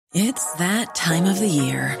It's that time of the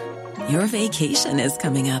year. Your vacation is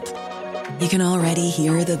coming up. You can already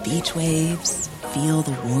hear the beach waves, feel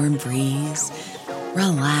the warm breeze,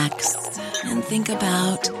 relax, and think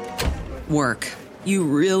about work. You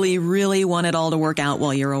really, really want it all to work out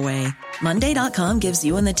while you're away. Monday.com gives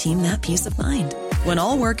you and the team that peace of mind. When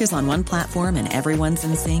all work is on one platform and everyone's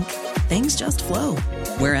in sync, things just flow.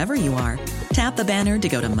 Wherever you are, tap the banner to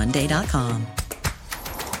go to Monday.com.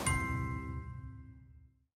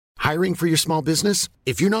 Hiring for your small business?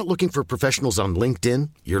 If you're not looking for professionals on LinkedIn,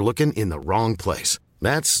 you're looking in the wrong place.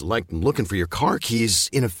 That's like looking for your car keys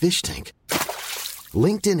in a fish tank.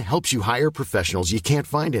 LinkedIn helps you hire professionals you can't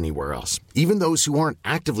find anywhere else, even those who aren't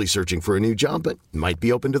actively searching for a new job but might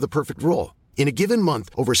be open to the perfect role. In a given month,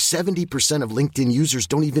 over 70% of LinkedIn users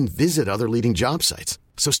don't even visit other leading job sites.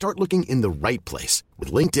 So start looking in the right place.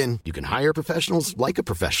 With LinkedIn, you can hire professionals like a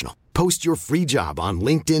professional. Post your free job on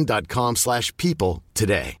linkedin.com/people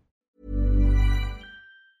today.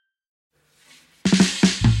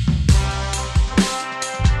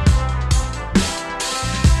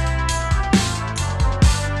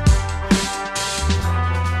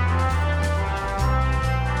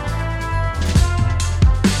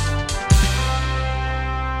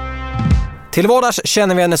 Till vardags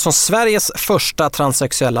känner vi henne som Sveriges första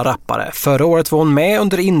transsexuella rappare. Förra året var hon med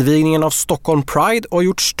under invigningen av Stockholm Pride och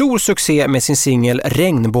gjort stor succé med sin singel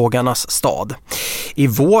Regnbågarnas stad. I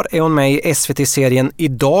vår är hon med i SVT-serien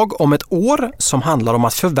Idag om ett år som handlar om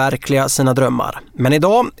att förverkliga sina drömmar. Men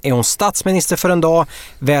idag är hon statsminister för en dag.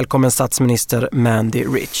 Välkommen statsminister Mandy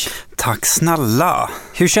Rich. Tack snälla.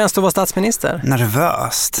 Hur känns det att vara statsminister?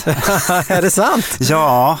 Nervöst. Är det sant?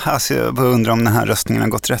 Ja, alltså jag bara undrar om den här röstningen har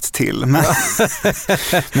gått rätt till. Men,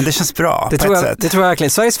 men det känns bra det på tror ett jag, sätt. Det tror jag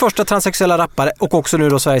verkligen. Sveriges första transsexuella rappare och också nu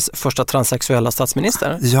då Sveriges första transsexuella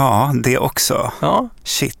statsminister. Ja, det också. Ja.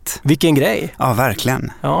 Shit. Vilken grej. Ja,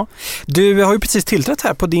 verkligen. Ja. Du har ju precis tillträtt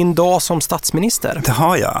här på din dag som statsminister. Det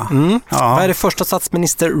har jag. Ja. Vad är det första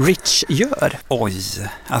statsminister Rich gör? Oj,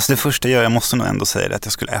 alltså det första jag måste nog ändå säga det att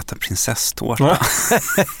jag skulle äta prinsesstårta.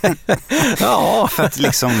 Ja. För att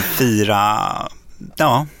liksom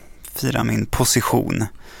fira min position.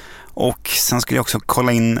 Och sen skulle jag också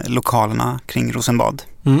kolla in lokalerna kring Rosenbad.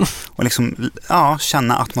 Och liksom,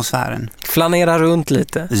 känna atmosfären. Flanera runt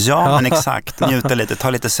lite. Ja, men exakt. Njuta lite, ta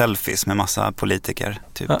lite selfies med massa politiker.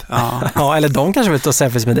 Typ. Ja, eller de kanske vill ta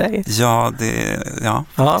selfies med dig. Ja,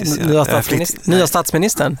 nya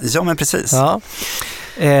statsministern. Ja, men precis. Ja.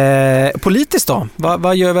 Politiskt då? Vad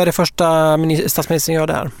är det första statsministern gör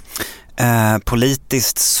där?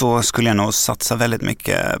 Politiskt så skulle jag nog satsa väldigt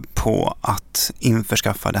mycket på att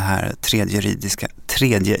införskaffa det här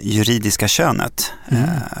tredje juridiska könet.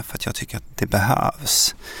 För att jag tycker att det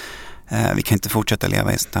behövs. Vi kan inte fortsätta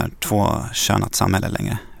leva i ett sånt här tvåkönat samhälle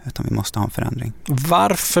längre, utan vi måste ha en förändring.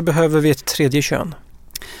 Varför behöver vi ett tredje kön?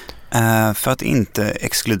 För att inte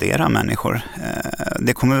exkludera människor.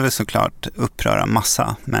 Det kommer väl såklart uppröra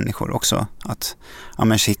massa människor också. Att,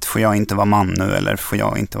 men shit, får jag inte vara man nu eller får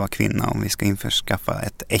jag inte vara kvinna om vi ska införskaffa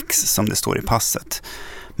ett X som det står i passet.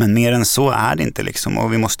 Men mer än så är det inte liksom,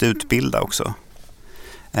 och vi måste utbilda också.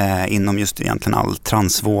 Inom just egentligen all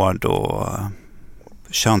transvård och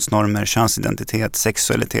könsnormer, könsidentitet,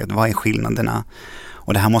 sexualitet, vad är skillnaderna?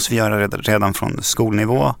 Och det här måste vi göra redan från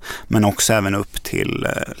skolnivå, men också även upp till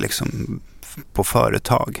liksom, på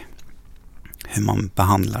företag. Hur man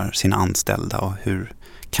behandlar sina anställda och hur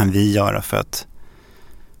kan vi göra för att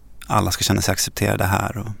alla ska känna sig accepterade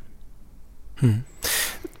här.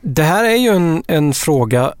 Det här är ju en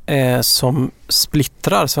fråga som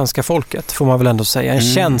splittrar svenska folket, får man väl ändå säga. En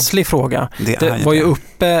känslig fråga. Det var ju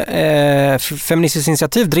uppe, Feministiskt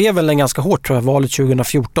initiativ drev väl en ganska hårt, tror jag, valet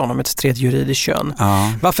 2014 om ett tredje juridiskt kön.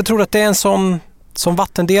 Ja. Varför tror du att det är en som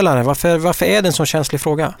vattendelare? Varför är det en sån känslig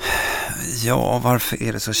fråga? Ja, varför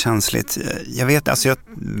är det så känsligt? Jag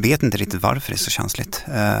vet inte riktigt varför det är så känsligt.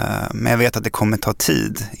 Men jag vet att det kommer ta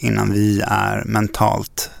tid innan vi är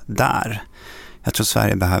mentalt där. Jag tror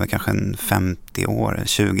Sverige behöver kanske 50 år,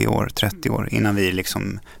 20 år, 30 år innan vi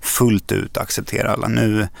liksom fullt ut accepterar alla.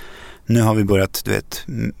 Nu har vi börjat,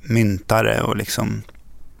 mynta det och liksom,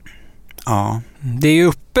 ja. Det är ju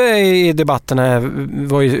uppe i debatterna,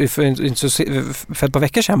 var ju för ett par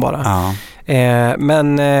veckor sedan bara. Ja.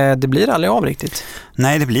 Men det blir aldrig av riktigt.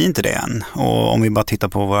 Nej, det blir inte det än. Och om vi bara tittar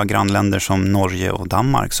på våra grannländer som Norge och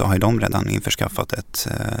Danmark, så har ju de redan införskaffat ett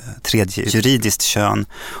tredje juridiskt kön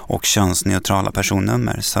och könsneutrala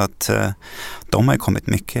personnummer. Så att de har ju kommit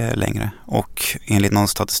mycket längre. Och enligt någon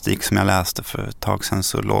statistik som jag läste för ett tag sedan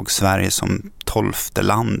så låg Sverige som 12:e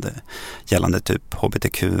land gällande typ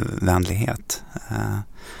hbtq-vänlighet.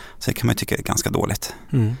 Så det kan man tycka är ganska dåligt.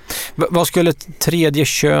 Vad skulle ett tredje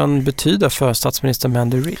kön betyda för statsminister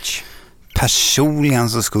Mandy Rich? Personligen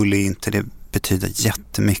så skulle inte det betyda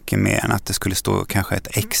jättemycket mer än att det skulle stå kanske ett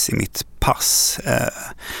X i mitt pass.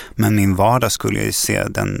 Men min vardag skulle ju se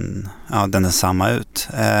den är samma ut.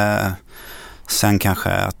 Sen kanske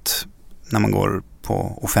att när man går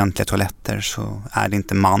på offentliga toaletter så är det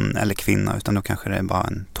inte man eller kvinna, utan då kanske det är bara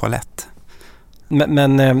en toalett.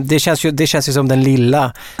 Men det känns ju som den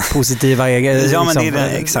lilla positiva ja, men det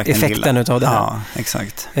är exakt effekten utav det här. Ja,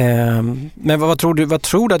 exakt. Men vad tror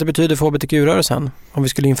du att det betyder för hbtq-rörelsen om vi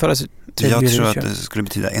skulle införa Jag tror att det skulle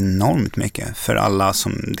betyda enormt mycket för alla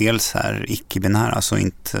som dels är icke-binära, alltså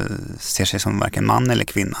inte ser sig som varken man eller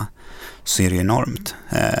kvinna. Så är det enormt.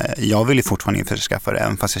 Jag vill ju fortfarande införskaffa det,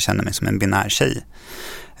 även fast jag känner mig som en binär tjej.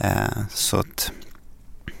 Så att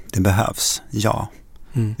det behövs, ja.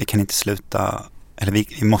 Vi kan inte sluta, eller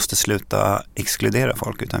vi måste sluta exkludera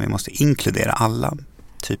folk, utan vi måste inkludera alla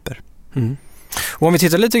typer. Och om vi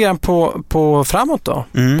tittar lite grann på framåt då,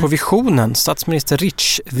 på visionen, statsminister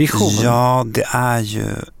Rich-vision. Ja, det är ju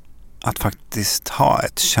att faktiskt ha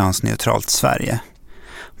ett könsneutralt Sverige.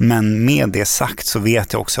 Men med det sagt så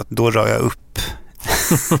vet jag också att då rör jag upp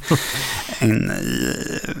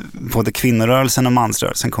både kvinnorörelsen och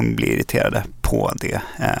mansrörelsen kommer bli irriterade på det.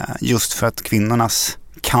 Just för att kvinnornas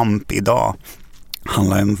kamp idag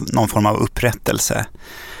handlar om någon form av upprättelse.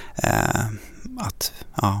 Att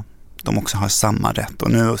de också har samma rätt.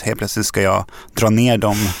 Och nu helt plötsligt ska jag dra ner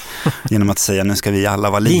dem genom att säga nu ska vi alla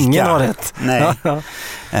vara lika. Ingen har rätt. Nej.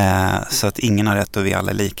 Så att ingen har rätt och vi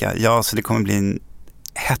alla är lika. Ja, så det kommer bli en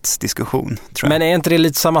hetsdiskussion, tror jag. Men är inte det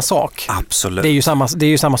lite samma sak? Absolut. Det är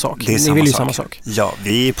ju samma sak. Ni vill ju samma sak. Ja,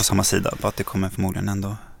 vi är på samma sida, bara att det kommer förmodligen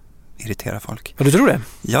ändå irritera folk. Och du tror det?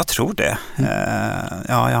 Jag tror det.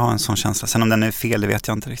 Ja, jag har en sån känsla. Sen om den är fel, det vet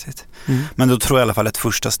jag inte riktigt. Men då tror jag i alla fall ett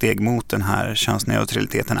första steg mot den här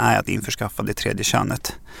könsneutraliteten är att införskaffa det tredje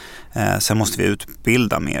könet. Sen måste vi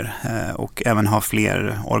utbilda mer och även ha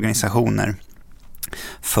fler organisationer.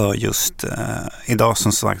 För just idag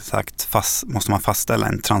som sagt måste man fastställa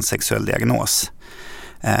en transsexuell diagnos.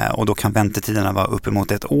 Och då kan väntetiderna vara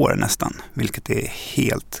uppemot 1 år nästan, vilket är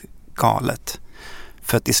helt galet.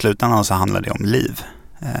 För att i slutändan så handlar det om liv.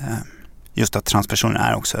 Just att transpersoner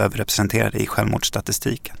är också överrepresenterade i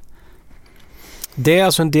självmordsstatistiken. Det är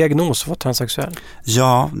alltså en diagnos för transsexuell?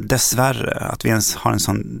 Ja, dessvärre att vi ens har en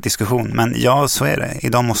sån diskussion. Men ja, så är det.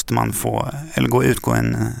 Idag måste man utgå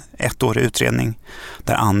en 1-årig utredning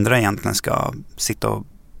där andra egentligen ska sitta och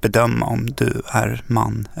bedöma om du är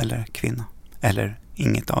man eller kvinna. Eller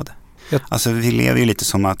inget av det. Alltså vi lever ju lite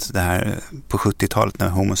som att det här på 70-talet när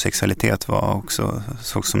homosexualitet var också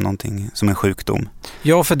såg som någonting, som en sjukdom.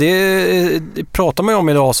 Ja, för det pratar man ju om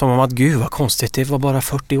idag som om att gud vad konstigt, det var bara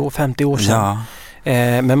 40-50 år sedan.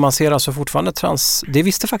 Ja. Men man ser alltså fortfarande det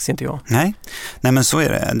visste faktiskt inte jag. Nej, men så är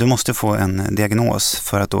det. Du måste få en diagnos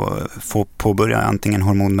för att då få påbörja antingen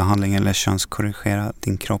hormonbehandling eller könskorrigera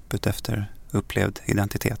din kropp utefter upplevd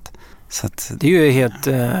identitet. Så att, det är ju helt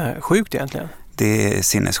sjukt egentligen. Det är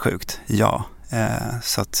sinnessjukt, ja.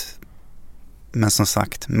 Men som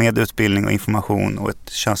sagt, med utbildning och information och ett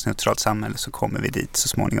könsneutralt samhälle så kommer vi dit så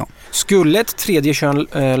småningom. Skulle ett tredje kön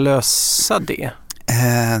lösa det?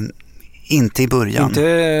 Inte i början. Inte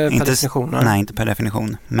per definition? Nej, inte per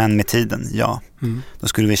definition. Men med tiden, ja. Då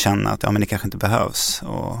skulle vi känna att men det kanske inte behövs.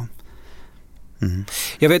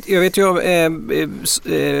 Jag vet ju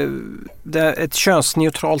ett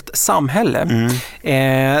könsneutralt samhälle.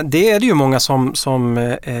 Det är det ju många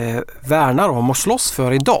som värnar om och slåss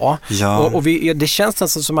för idag. Ja. Och det känns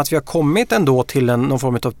nästan som att vi har kommit ändå till någon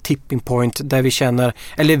form av tipping point där vi känner,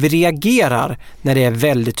 eller vi reagerar när det är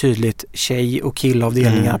väldigt tydligt tjej- och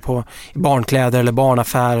killavdelningar på barnkläder eller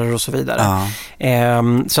barnaffärer och så vidare. Ja.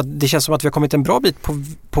 Så det känns som att vi har kommit en bra bit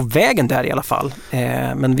på vägen där i alla fall.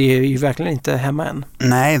 Men vi är ju verkligen inte hemma än.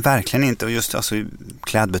 Nej, verkligen inte. Och just i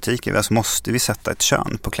klädbutiker alltså måste vi sätta ett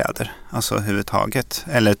kön på kläder. Alltså överhuvudtaget.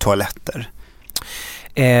 Eller toaletter.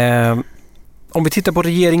 Om vi tittar på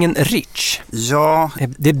regeringen Rich. Ja.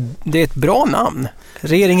 Det är ett bra namn.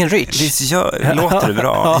 Regeringen Rich. Låter det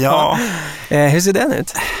bra? Ja. Hur ser den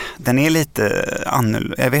ut? Den är lite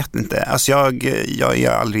annorlunda. Jag vet inte. Alltså jag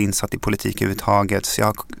är aldrig insatt i politik överhuvudtaget. Så jag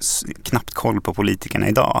har knappt koll på politikerna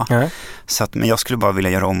idag. Men jag skulle bara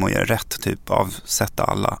vilja göra om och göra rätt. Typ avsätta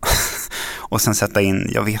alla. Och sen sätta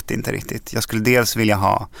in, jag vet inte riktigt. Jag skulle dels vilja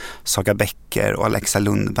ha Saga Bäcker och Alexa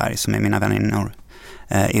Lundberg som är mina väninnor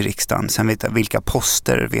i riksdagen. Sen vilka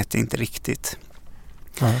poster vet jag inte riktigt.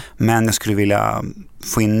 Men jag skulle vilja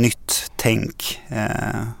få in nytt tänk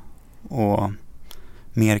och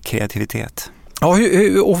mer kreativitet. Ja,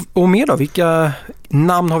 och mer då? Vilka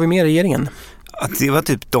namn har vi med i regeringen? Att det var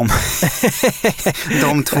typ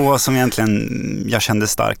de två som egentligen jag kände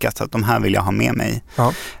starkast, att de här vill jag ha med mig.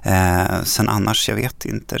 Ja. Sen annars, jag vet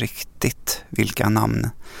inte riktigt vilka namn.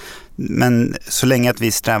 Men så länge att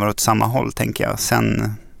vi strävar åt samma håll, tänker jag.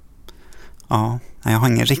 Sen, ja, jag har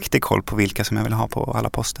ingen riktig koll på vilka som jag vill ha på alla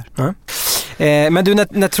poster. Ja. Men du,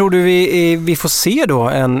 när tror du vi får se då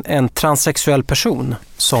en transsexuell person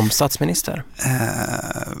som statsminister?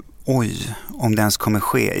 Oj, om det ens kommer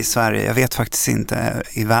ske i Sverige. Jag vet faktiskt inte.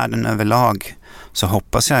 I världen överlag så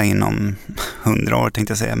hoppas jag inom 100 år,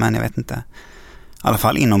 tänkte jag säga, men jag vet inte. I alla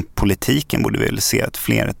fall inom politiken borde vi väl se att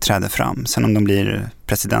fler träder fram. Sen om de blir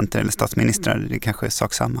presidenter eller statsministrar, det kanske är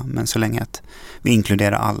sak samma. Men så länge att vi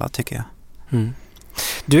inkluderar alla, tycker jag. Mm.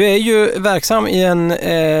 Du är ju verksam i en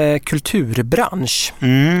kulturbransch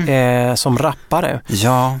som rappare.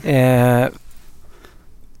 Ja.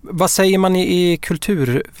 Vad säger man i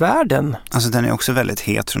kulturvärlden? Alltså den är också väldigt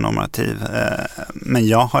heteronormativ. Men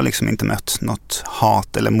jag har liksom inte mött något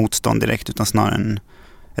hat eller motstånd direkt, utan snarare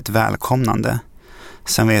ett välkomnande.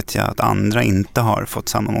 Sen vet jag att andra inte har fått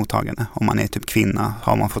samma mottagande. Om man är typ kvinna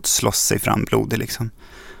har man fått slåss sig fram blodig liksom.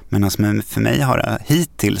 Men alltså, för mig har det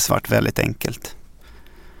hittills varit väldigt enkelt.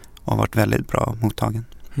 Och varit väldigt bra mottagen.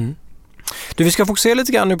 Mm. Du, vi ska fokusera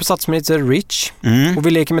lite grann nu på statsminister Rich. Och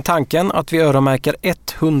vi leker med tanken att vi öronmärker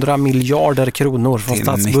 100 miljarder kronor från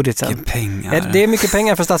statsbudgeten. Det är mycket pengar. Det är mycket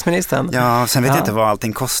pengar för statsministern. Ja, sen vet jag inte vad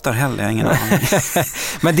allting kostar heller. Jag har ingen aning.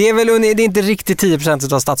 Men det är väl det är inte riktigt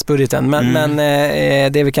 10% av statsbudgeten. Men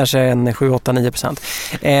det är väl kanske en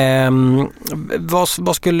 7-8-9%.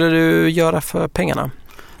 Vad skulle du göra för pengarna?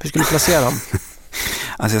 Hur skulle du placera dem?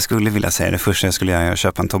 Alltså jag skulle vilja säga det första jag skulle göra är att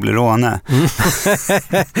köpa en Toblerone.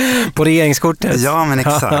 På regeringskortet? Ja, men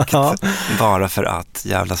exakt. Bara för att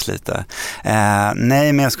jävlas lite.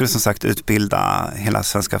 Nej, men jag skulle som sagt utbilda hela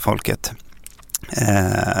svenska folket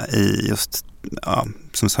i just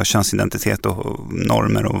som sagt, könsidentitet och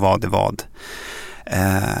normer och vad är vad.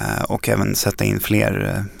 Och även sätta in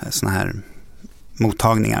fler såna här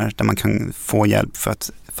mottagningar där man kan få hjälp för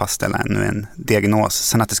att fastställa ännu en diagnos.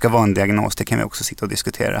 Sen att det ska vara en diagnos, det kan vi också sitta och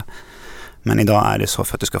diskutera. Men idag är det så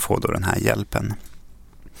för att du ska få då den här hjälpen.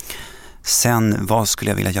 Sen, vad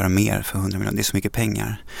skulle jag vilja göra mer för 100 miljoner? Det är så mycket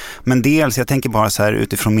pengar. Men dels, jag tänker bara så här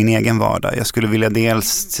utifrån min egen vardag. Jag skulle vilja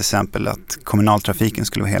dels till exempel att kommunaltrafiken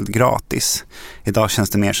skulle vara helt gratis. Idag känns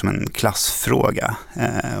det mer som en klassfråga.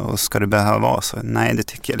 Och ska det behöva vara så? Nej, det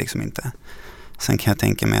tycker jag liksom inte. Sen kan jag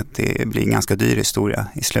tänka mig att det blir en ganska dyr historia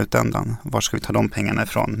i slutändan. Var ska vi ta de pengarna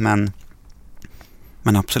ifrån?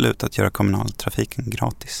 Men absolut att göra kommunaltrafiken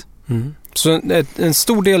gratis. Mm. Så en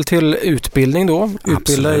stor del till utbildning då.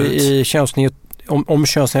 Utbilda i om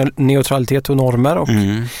könsneutralitet och normer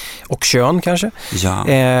och kön kanske.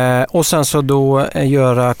 Ja. Och sen så då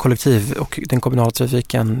göra kollektiv och den kommunala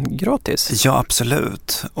trafiken gratis. Ja,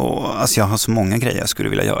 absolut. Och alltså jag har så många grejer jag skulle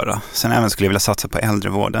vilja göra. Sen även skulle jag vilja satsa på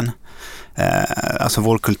äldrevården. Alltså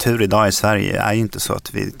vår kultur idag i Sverige är ju inte så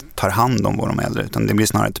att vi tar hand om våra äldre, utan det blir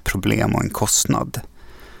snarare ett problem och en kostnad.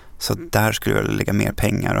 Så där skulle jag lägga mer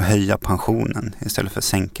pengar och höja pensionen istället för att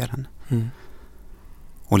sänka den. Mm.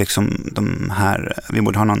 Och liksom vi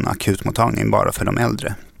borde ha någon akutmottagning bara för de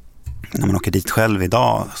äldre. När man åker dit själv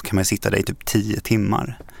idag så kan man sitta där i typ 10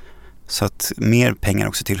 timmar. Så att mer pengar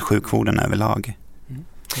också till sjukvården överlag.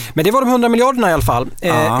 Men det var de 100 miljarderna i alla fall.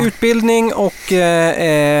 Utbildning och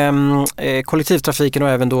kollektivtrafiken och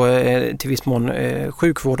även då till viss mån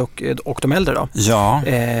sjukvård och de äldre då. Ja.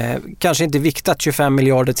 Kanske inte viktat 25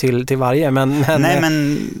 miljarder till varje, men nej,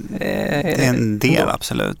 men det är en del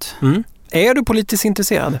absolut. Mm. Är du politiskt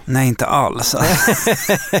intresserad? Nej, inte alls.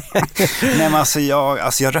 Nej, men alltså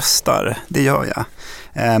jag röstar, det gör jag.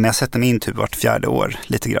 Men jag sätter mig in typ vart 4:e år,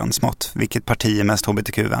 lite grann smått. Vilket parti är mest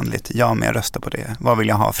hbtq-vänligt? Ja, men jag röstar på det. Vad vill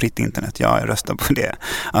jag ha? Fritt internet? Ja, jag röstar på det.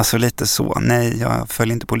 Alltså lite så. Nej, jag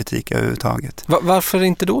följer inte politik överhuvudtaget. Varför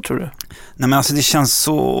inte då, tror du? Nej, men alltså det känns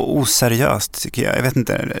så oseriöst, tycker jag. Jag vet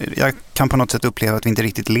inte, jag kan på något sätt uppleva att vi inte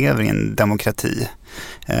riktigt lever i en demokrati.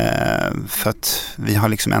 För att vi har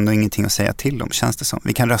liksom ändå ingenting att säga till om, känns det som.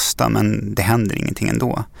 Vi kan rösta, men det händer ingenting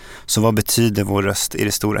ändå. Så vad betyder vår röst i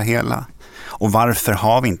det stora hela? Och varför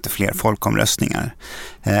har vi inte fler folkomröstningar?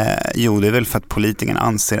 Jo, det är väl för att politikerna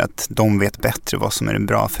anser att de vet bättre vad som är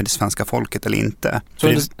bra för det svenska folket eller inte. Så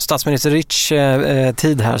under statsminister Rich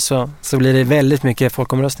tid här så blir det väldigt mycket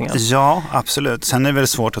folkomröstningar? Ja, absolut. Sen är det väl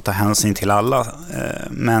svårt att ta hänsyn till alla.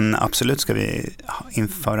 Men absolut ska vi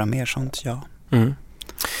införa mer sånt, ja. Mm.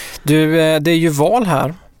 Du, det är ju val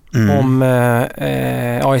här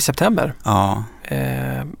i september. Ja.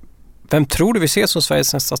 Vem tror du vi ser som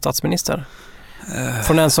Sveriges nästa statsminister?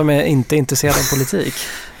 Från en som är inte intresserad av politik?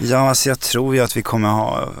 Ja, alltså jag tror ju att vi kommer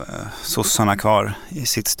ha sossarna kvar i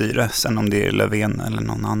sitt styre. Sen om det är Löfven eller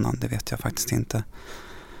någon annan, det vet jag faktiskt inte.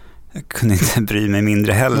 Jag kunde inte bry mig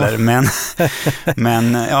mindre heller.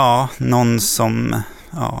 Men ja, någon som...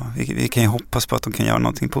 Ja, vi kan ju hoppas på att de kan göra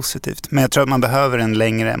någonting positivt. Men jag tror att man behöver en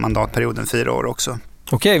längre mandatperiod än 4 år också.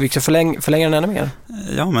 Okej, vi ska förlänga den ännu mer?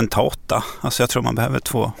 Ja, men ta 8. Alltså jag tror man behöver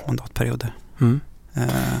 2 mandatperioder.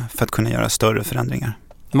 För att kunna göra större förändringar.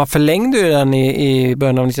 Man förlängde ju den i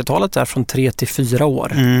början av 90-talet där från 3 till 4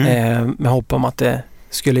 år. Med hopp om att det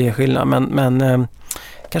skulle ge skillnad. Men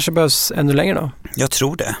kanske behövs ännu längre då? Jag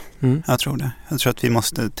tror det. Jag tror att vi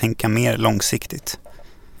måste tänka mer långsiktigt.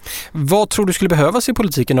 Vad tror du skulle behövas i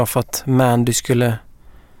politiken då för att Mandy skulle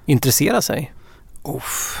intressera sig?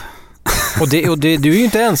 Och du är ju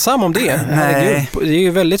inte ensam om det. Nej. Det är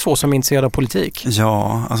ju väldigt få som är intresserade av politik.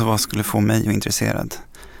 Ja, alltså vad skulle få mig intresserad?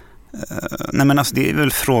 Nej, men alltså det är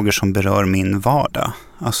väl frågor som berör min vardag.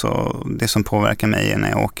 Alltså det som påverkar mig när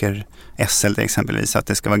jag åker SL exempelvis, att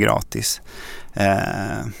det ska vara gratis.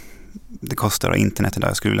 Det kostar internet idag,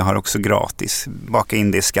 jag skulle vilja ha det också gratis. Baka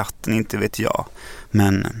in det i skatten, inte vet jag.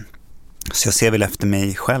 Men så jag ser väl efter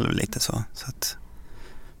mig själv lite så att,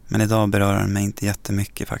 men idag berör den mig inte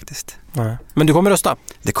jättemycket faktiskt. Nej. Men du kommer rösta?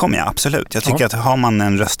 Det kommer jag, absolut. Jag tycker att har man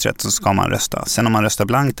en rösträtt så ska man rösta. Sen om man röstar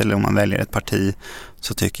blankt eller om man väljer ett parti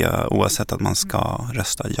så tycker jag oavsett att man ska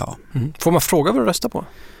rösta ja. Får man fråga vad du röstar på?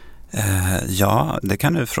 Ja, det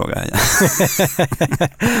kan du fråga.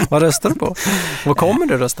 Vad röstar du på? Vad kommer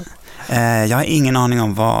du rösta? Jag har ingen aning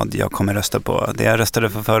om vad jag kommer rösta på. Det jag röstade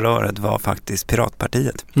för förra året var faktiskt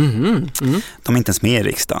Piratpartiet. De är inte ens med i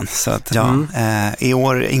riksdagen. Så att, i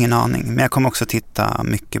år jag aning. Men jag kommer också titta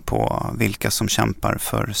mycket på vilka som kämpar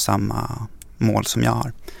för samma mål som jag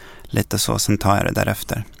har. Lite så, sen tar jag det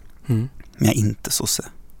därefter. Men jag är inte sosse.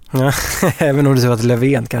 Ja, även om du tror att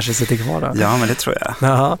Löfven kanske sitter kvar då. Ja, men det tror jag.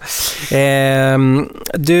 Jaha.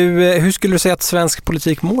 Hur skulle du säga att svensk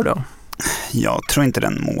politik mår då? Jag tror inte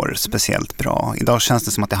den mår speciellt bra. Idag känns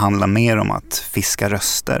det som att det handlar mer om att fiska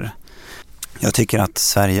röster. Jag tycker att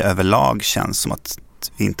Sverige överlag känns som att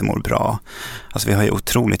vi inte mår bra. Alltså vi har ju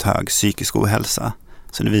otroligt hög psykisk ohälsa.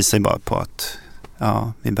 Så det visar ju bara på att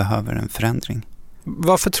vi behöver en förändring.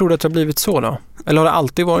 Varför tror du att det har blivit så då? Eller har det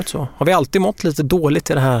alltid varit så? Har vi alltid mått lite dåligt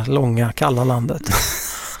i det här långa, kalla landet?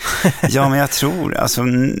 Ja, men jag tror, alltså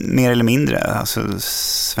mer eller mindre. Alltså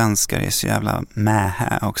svenskar är så jävla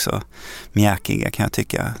också. Mjäkiga kan jag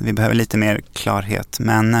tycka. Vi behöver lite mer klarhet,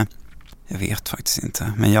 men jag vet faktiskt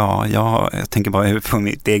inte. Men jag tänker bara på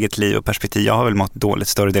mitt eget liv och perspektiv. Jag har väl mått dåligt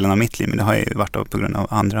större delen av mitt liv, men det har ju varit på grund av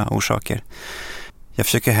andra orsaker. Jag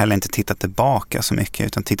försöker heller inte titta tillbaka så mycket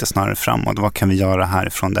utan titta snarare framåt. Vad kan vi göra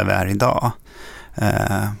härifrån där vi är idag?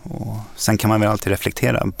 Och sen kan man väl alltid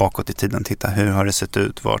reflektera bakåt i tiden. Titta, hur har det sett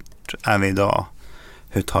ut? Vart är vi idag?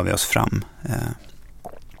 Hur tar vi oss fram?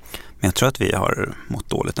 Men jag tror att vi har mått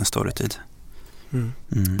dåligt en större tid.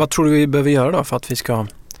 Vad tror du vi behöver göra då för att vi ska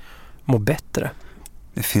må bättre?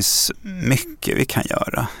 Det finns mycket vi kan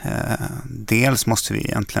göra. Dels måste vi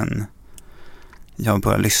egentligen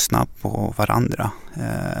börja lyssna på varandra.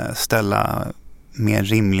 Ställa mer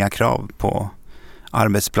rimliga krav på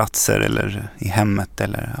arbetsplatser eller i hemmet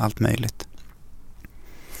eller allt möjligt.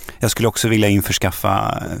 Jag skulle också vilja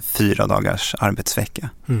införskaffa 4 dagars arbetsvecka.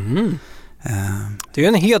 Det är ju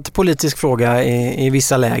en helt politisk fråga i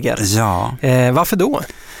vissa läger. Ja. Varför då?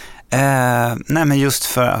 Nej, men just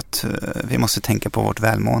för att vi måste tänka på vårt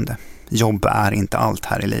välmående. Jobb är inte allt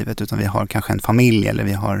här i livet utan vi har kanske en familj eller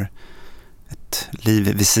vi har ett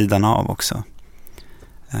liv vid sidan av också.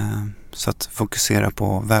 Så att fokusera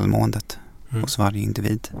på välmåendet hos varje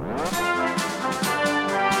individ.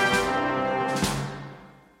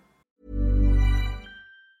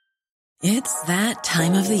 It's that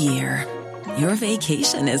time of the year. Your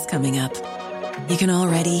vacation is coming up. You can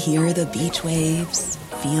already hear the beach waves,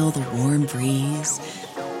 feel the warm breeze,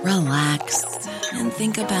 relax and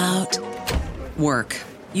think about work.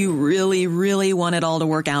 You really, really want it all to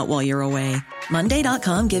work out while you're away.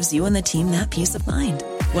 Monday.com gives you and the team that peace of mind.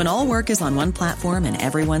 When all work is on one platform and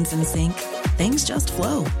everyone's in sync, things just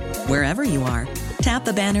flow. Wherever you are, tap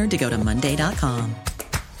the banner to go to Monday.com.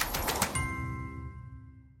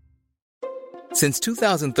 Since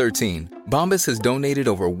 2013, Bombas has donated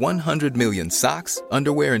over 100 million socks,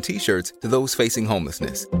 underwear, and T-shirts to those facing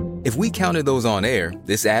homelessness. If we counted those on air,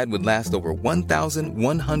 this ad would last over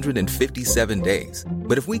 1,157 days.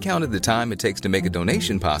 But if we counted the time it takes to make a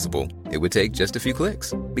donation possible, it would take just a few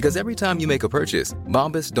clicks. Because every time you make a purchase,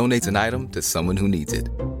 Bombas donates an item to someone who needs it.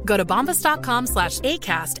 Go to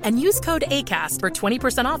bombas.com/ACAST and use code ACAST for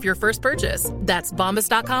 20% off your first purchase. That's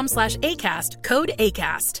bombas.com/ACAST, code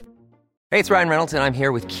ACAST. Hey, it's Ryan Reynolds, and I'm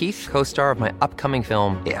here with Keith, co-star of my upcoming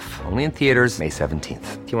film, If, only in theaters May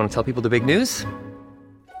 17th. Do you want to tell people the big news?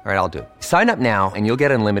 All right, I'll do it. Sign up now and you'll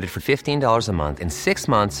get unlimited for $15 a month and 6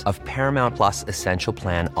 months of Paramount Plus Essential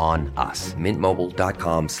Plan on us.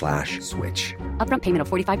 MintMobile.com/switch. Upfront payment of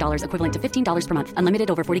 $45 equivalent to $15 per month.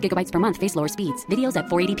 Unlimited over 40 gigabytes per month. Face lower speeds. Videos at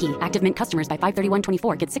 480p. Active Mint customers by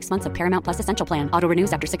 531.24 get 6 months of Paramount Plus Essential Plan. Auto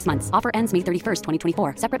renews after 6 months. Offer ends May 31st,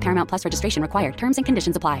 2024. Separate Paramount Plus registration required. Terms and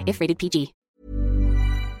conditions apply if rated PG.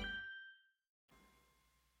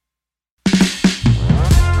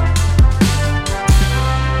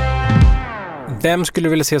 Vem skulle du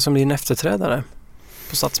vilja se som din efterträdare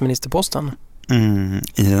på statsministerposten?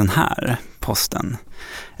 I den här posten.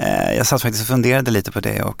 Jag satt faktiskt och funderade lite på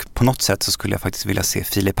det, och på något sätt så skulle jag faktiskt vilja se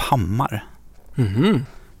Filip Hammar.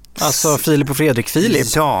 Alltså Filip och Fredrik Filip?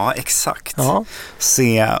 Ja, exakt. Ja.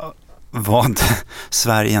 Se vad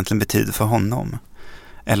Sverige egentligen betyder för honom.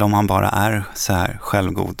 Eller om han bara är så här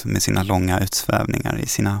självgod med sina långa utsvävningar i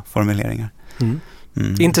sina formuleringar.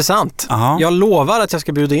 Intressant. Aha. Jag lovar att jag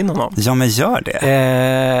ska bjuda in honom. Ja, men gör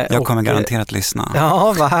det. Jag kommer garanterat lyssna.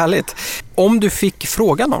 Ja, vad härligt. Om du fick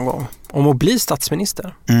fråga någon gång om att bli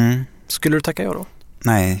statsminister, skulle du tacka ja då?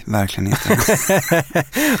 Nej, verkligen inte.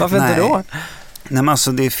 Varför inte då? Nej, men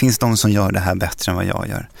alltså det finns de som gör det här bättre än vad jag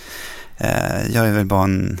gör. Jag är väl bara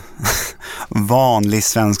en vanlig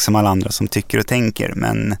svensk som alla andra som tycker och tänker,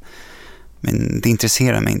 men det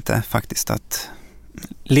intresserar mig inte faktiskt att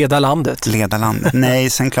leda landet. Nej,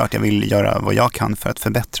 sen klart jag vill göra vad jag kan för att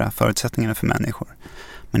förbättra förutsättningarna för människor,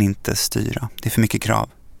 men inte styra. Det är för mycket krav,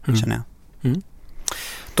 känner jag.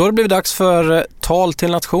 Då har det blivit dags för tal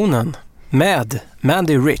till nationen med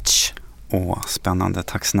Mandy Rich. Spännande.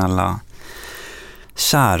 Tack snälla.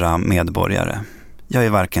 Kära medborgare. Jag är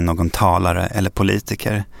varken någon talare eller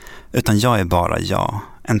politiker, utan jag är bara jag.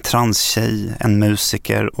 En transtjej, en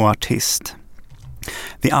musiker och artist.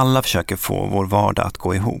 Vi alla försöker få vår vardag att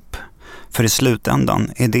gå ihop. För i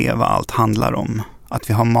slutändan är det vad allt handlar om. Att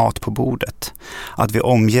vi har mat på bordet. Att vi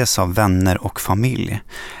omges av vänner och familj.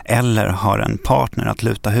 Eller har en partner att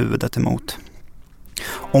luta huvudet emot.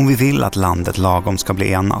 Om vi vill att landet lagom ska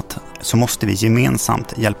bli enat, så måste vi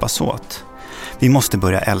gemensamt hjälpas åt. Vi måste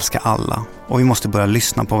börja älska alla, och vi måste börja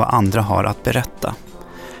lyssna på vad andra har att berätta.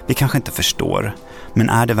 Vi kanske inte förstår, men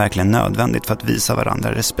är det verkligen nödvändigt för att visa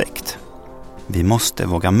varandra respekt? Vi måste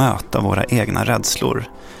våga möta våra egna rädslor.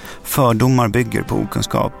 Fördomar bygger på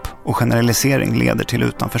okunskap, och generalisering leder till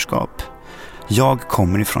utanförskap. Jag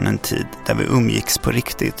kommer ifrån en tid där vi umgicks på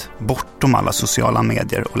riktigt, bortom alla sociala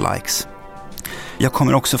medier och likes. Jag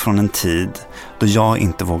kommer också från en tid då jag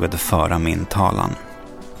inte vågade föra min talan.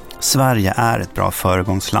 Sverige är ett bra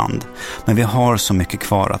föregångsland, men vi har så mycket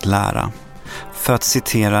kvar att lära. För att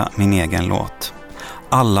citera min egen låt: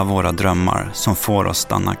 alla våra drömmar som får oss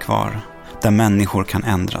stanna kvar, där människor kan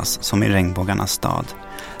ändras som i regnbågarnas stad.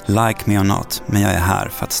 Like me or not, men jag är här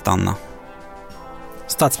för att stanna.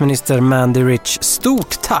 Statsminister Mandy Rich,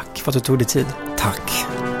 stort tack för att du tog dig tid. Tack.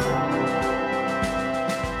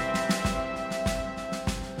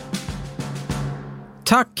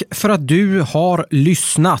 Tack för att du har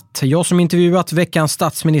lyssnat. Jag som intervjuat veckans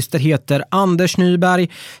statsminister heter Anders Nyberg.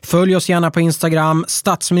 Följ oss gärna på Instagram.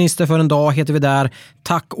 Statsminister för en dag heter vi där.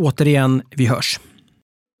 Tack återigen. Vi hörs.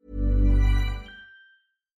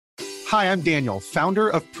 Hi, I'm Daniel, founder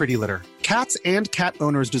of Pretty Litter. Cats and cat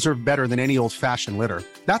owners deserve better than any old-fashioned litter.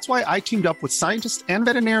 That's why I teamed up with scientists and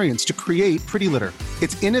veterinarians to create Pretty Litter.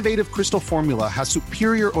 Its innovative crystal formula has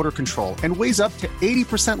superior odor control and weighs up to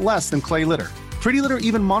 80% less than clay litter. Pretty Litter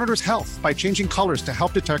even monitors health by changing colors to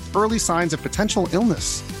help detect early signs of potential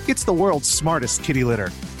illness. It's the world's smartest kitty litter.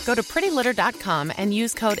 Go to prettylitter.com and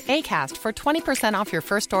use code ACAST for 20% off your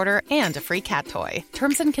first order and a free cat toy.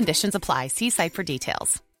 Terms and conditions apply. See site for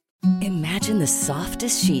details. Imagine the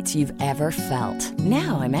softest sheets you've ever felt.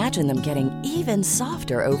 Now imagine them getting even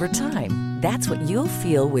softer over time. That's what you'll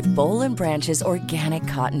feel with Boll & Branch's organic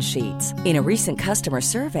cotton sheets. In a recent customer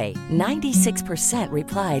survey, 96%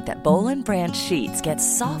 replied that Boll & Branch sheets get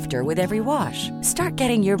softer with every wash. Start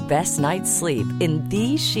getting your best night's sleep in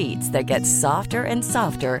these sheets that get softer and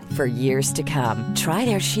softer for years to come. Try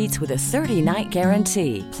their sheets with a 30-night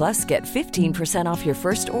guarantee. Plus, get 15% off your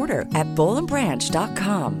first order at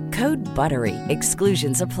bollandbranch.com. Code BUTTERY.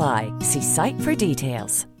 Exclusions apply. See site for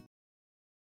details.